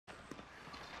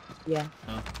Yeah.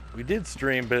 We did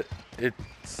stream, but it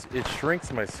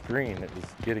shrinks my screen. It was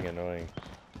getting annoying.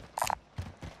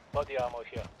 Body armor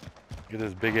here. Get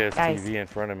this big ass Guys. TV in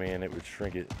front of me, and it would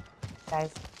shrink it.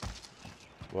 Guys.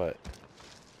 What?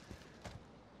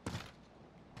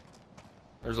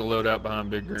 There's a loadout behind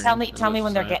Big Green. Tell me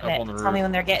when they're getting up it. on the Tell me roof.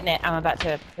 when they're getting it. I'm about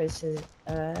to push it.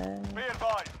 Be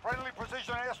advised, friendly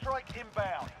precision airstrike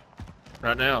inbound.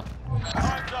 Right now.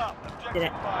 Time's up. Objective Did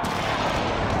it. failed.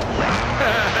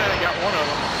 Got one of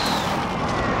them.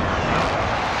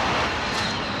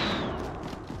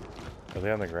 Are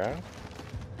they on the ground?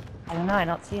 I don't know. I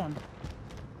don't see them.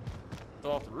 It's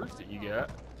off the roof that you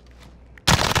got.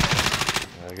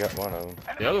 I got one of them.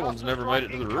 The other one's never made it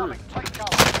to the roof. Take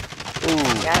cover. Ooh,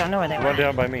 Yeah, I don't know where they one were.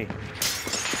 down by me.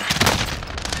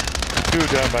 Two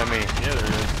down by me. Yeah, there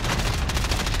is.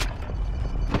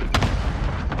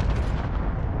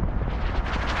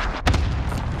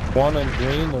 One in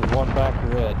green, there's one back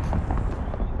red.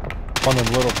 One in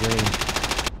little green.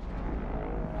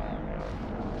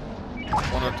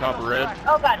 One on top of red.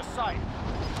 Oh god. You're safe.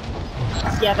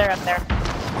 Yeah, they're up there.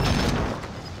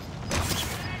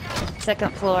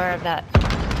 Second floor of that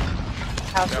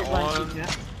house. Got is one. one.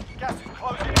 Gas is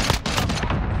closing in.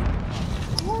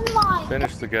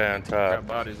 Finish the guy on Got top.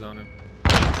 bodies on him.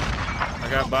 I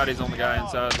got bodies on the guy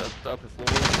inside the upper floor.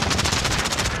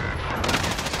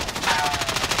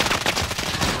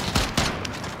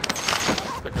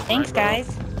 Pick up Thanks, Rainbow.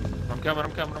 guys. I'm coming.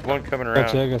 One coming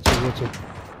Gotcha, around. I gotcha.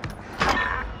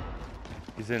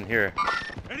 He's in here.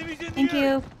 Thank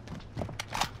you.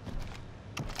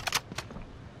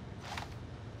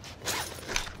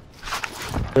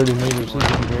 $30 meters, he's in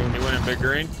He green. went in Big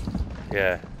Green.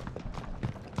 Yeah.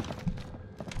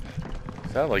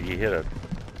 Sounded like he hit a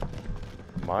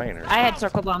mine or I had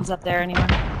circle bombs up there anyway.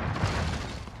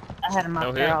 I had them up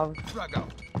No there hit? all.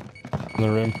 In the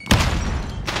room.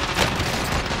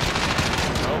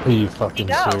 Oh, Are you fucking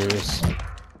Go. serious?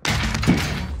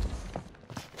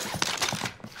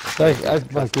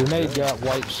 My grenade got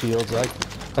white shields.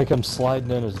 I come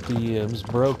sliding in his DMs,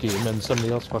 broke him, and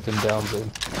somebody else fucking downs him.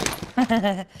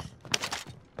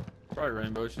 probably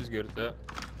Rainbow. She's good at that.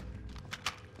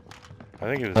 I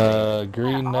think it was.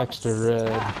 Green next to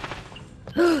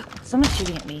red. Someone's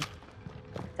shooting at me. Is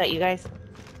that you guys?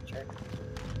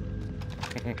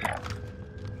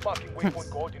 Fucking waypoint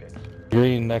coordinates.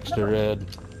 Green next to red.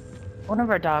 One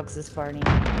of our dogs is farting.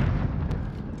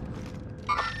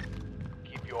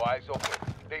 Keep your eyes open.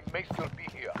 They may still be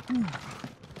here.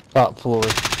 Top floor.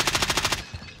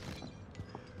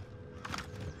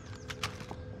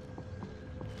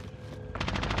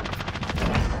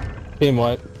 Team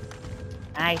white.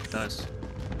 Nice. Nice.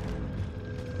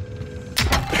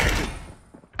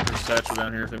 There's a satchel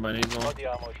down here if anybody needs one. Body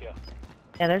armor here.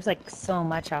 Yeah, there's like so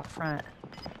much out front.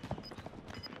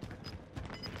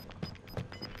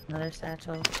 Another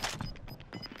satchel.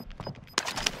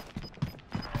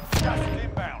 Gas is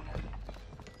inbound.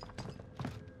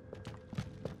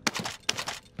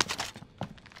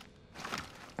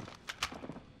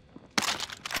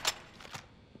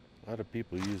 A lot of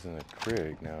people using a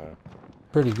Krig now.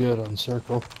 Pretty good on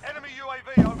circle. Enemy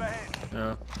UAV overhead.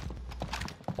 Yeah.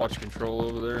 Watch control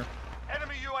over there.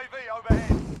 Enemy UAV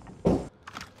overhead.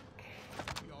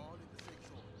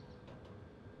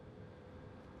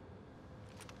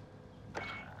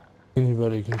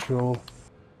 Anybody control?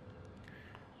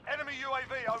 Enemy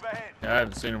UAV overhead. Yeah, I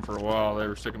haven't seen them for a while. They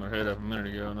were sticking their head up a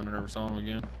minute ago, and then I never saw them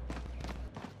again.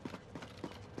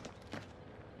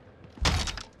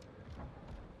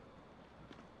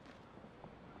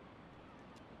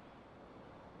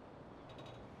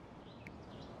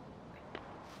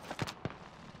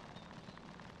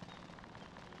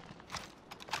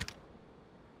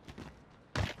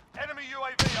 Enemy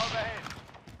UAV overhead.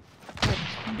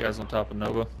 You guys on top of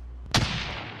Nova.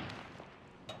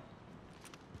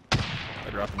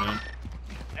 They're dropping in.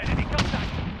 Enemy contact.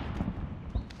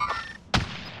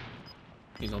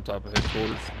 He's on top of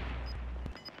headquarters.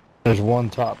 There's one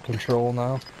top control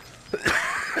now.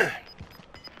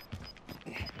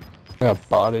 Got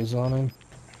bodies on him.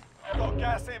 I've got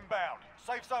gas inbound.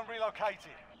 Safe zone relocated.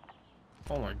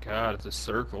 Oh my god, it's a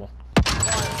circle.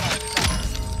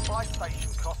 Buy station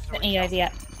costs are Sent you guys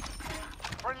yet?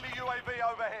 Friendly UAV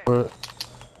overhead.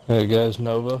 Hey guys,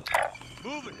 Nova.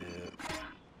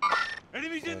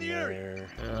 Enemies In there.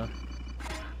 Yeah.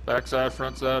 Backside,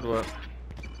 front side, what?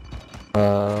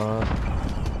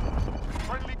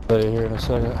 Friendly Stay here in a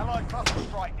second. Allied cluster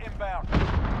strike inbound.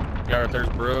 Guy right there's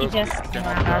bro. He just came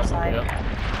around our side. Yep.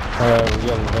 Alright, we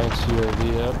got advanced UAV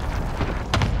up.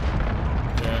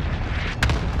 Yeah.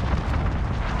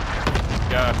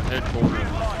 Guy at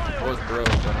headquarters was bro,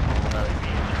 but I don't know what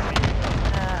happened.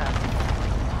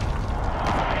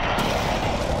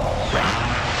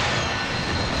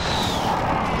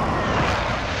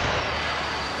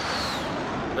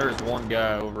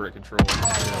 guy over at control.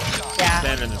 Yeah.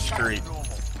 Standing in the street.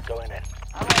 Going in.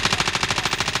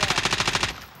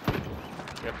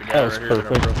 Yep, the That guy was right here that I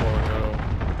perfect. broke a while ago.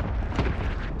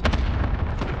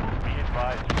 Be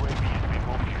advised, UAV is being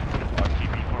overshoot.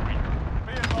 RTB for read.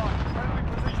 Be advised, friendly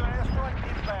precision airstrike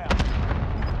inbound.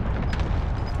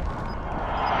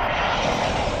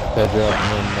 They're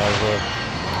dropping in Nova.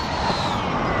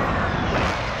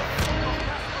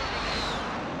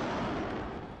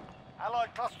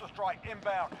 Allied cluster strike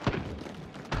inbound.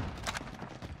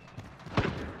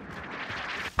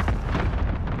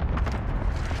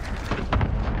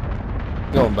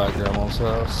 Going back to Grandma's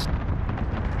house.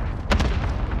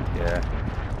 Yeah.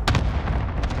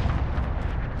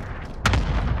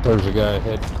 There's a guy at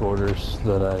headquarters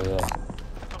that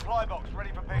Supply box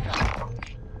ready for pickup.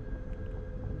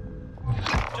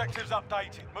 Objectives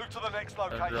updated. Move to the next They're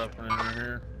location. dropping in right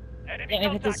here. Want me to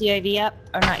put this UAV up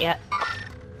or not yet?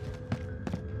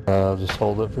 just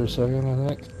hold it for a second, I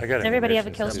think. I got Does everybody have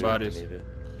a kill ammunition, streak? somebody need it.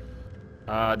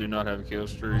 I do not have a kill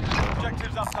streak.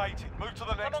 Objectives updated. Move to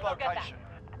the next location.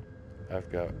 I've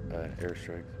got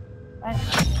airstrikes.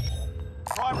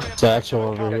 Primary It's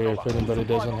actual objective over here if recovered. anybody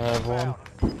Supply doesn't box have one.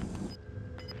 inbound.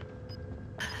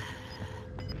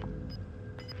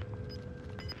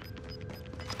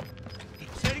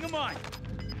 Setting a mine.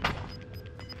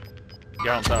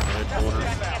 Guy on top of headquarters.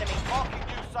 Inbound. Marking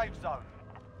new safe zone.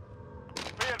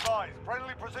 Be advised,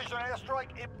 friendly precision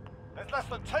airstrike in. There's less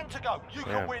than 10 to go. You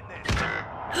Yeah. can win this.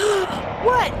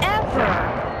 Whatever.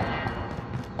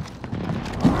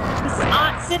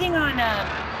 He's sitting on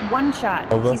a one shot.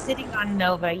 Nova? He's sitting on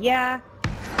Nova. Yeah.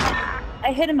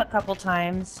 I hit him a couple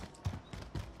times.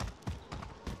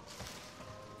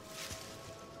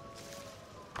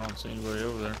 I don't see anybody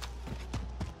over there.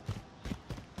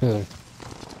 Yeah.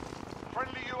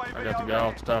 Friendly UAV I got the guy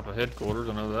off the top of headquarters,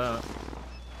 I know that.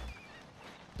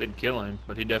 Didn't kill him,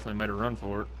 but he definitely made a run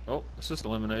for it. Oh, assist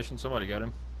elimination, somebody got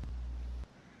him.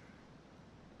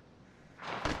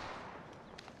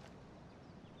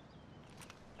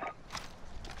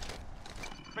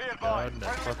 Be advised, God,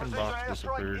 that friendly fucking precision box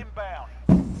airstrike disappeared. inbound.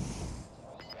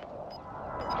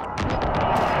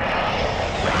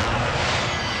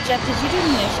 Jeff, did you do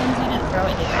munitions? You didn't throw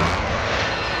it, did you?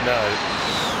 No.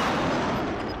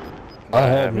 I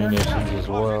have munitions as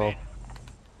well.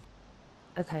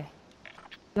 Okay.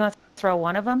 You want to throw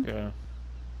one of them? Yeah.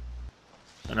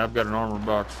 And I've got an armor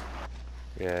box.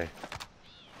 Yeah.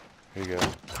 Here you go.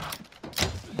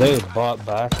 They had bought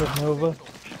back with Nova.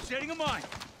 Setting a mine.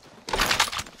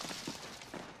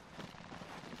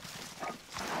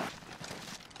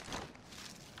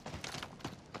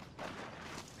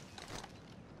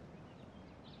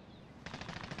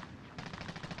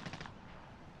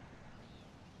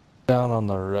 Down on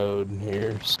the road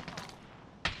here.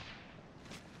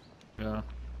 Yeah.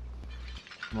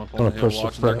 I'm up Gonna on the hill push the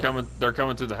watching. front. They're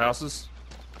coming through the houses.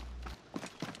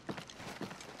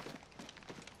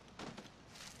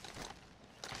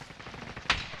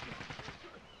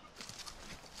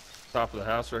 Top of the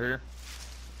house right here.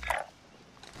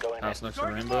 Going in. House next to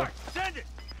Target Rainbow. marked. Send it.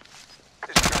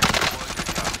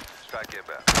 Strike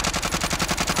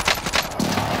inbound.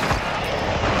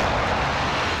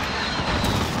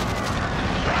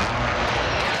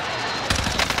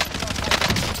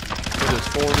 It is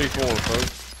 4v4,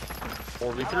 folks.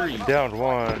 4v3. Downed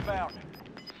one. Inbound.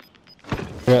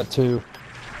 Got two.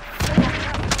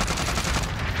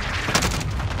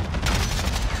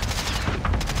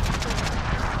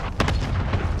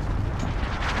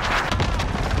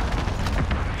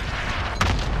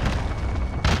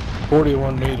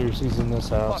 "41 meters, he's in this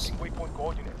house." Marking waypoint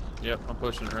coordinates. Yep, I'm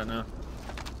pushing it right now.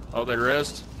 Oh, they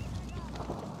rest.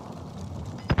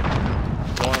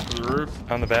 Going up to the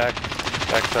roof. On the back.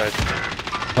 Backside.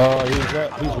 Oh, he's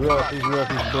broke, he's broke. He's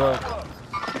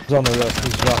on the roof,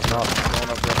 he's dropping off. Going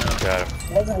up right now. Got him.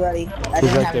 I wasn't ready. I He's didn't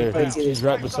right have any there, plates he's either.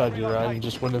 right beside you, Ryan. You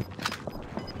just went in.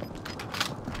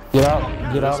 Get out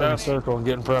in the house? circle and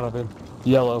get in front of him.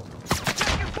 Yellow.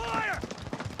 Taking fire.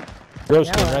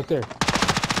 Roasting Yellow. right there.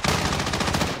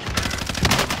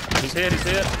 He's hit, he's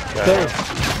hit. Got There.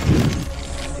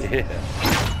 him. Yeah.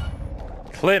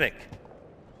 Clinic.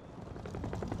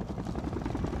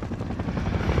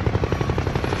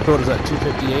 What is that,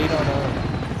 258 on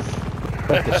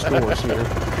got the scores here.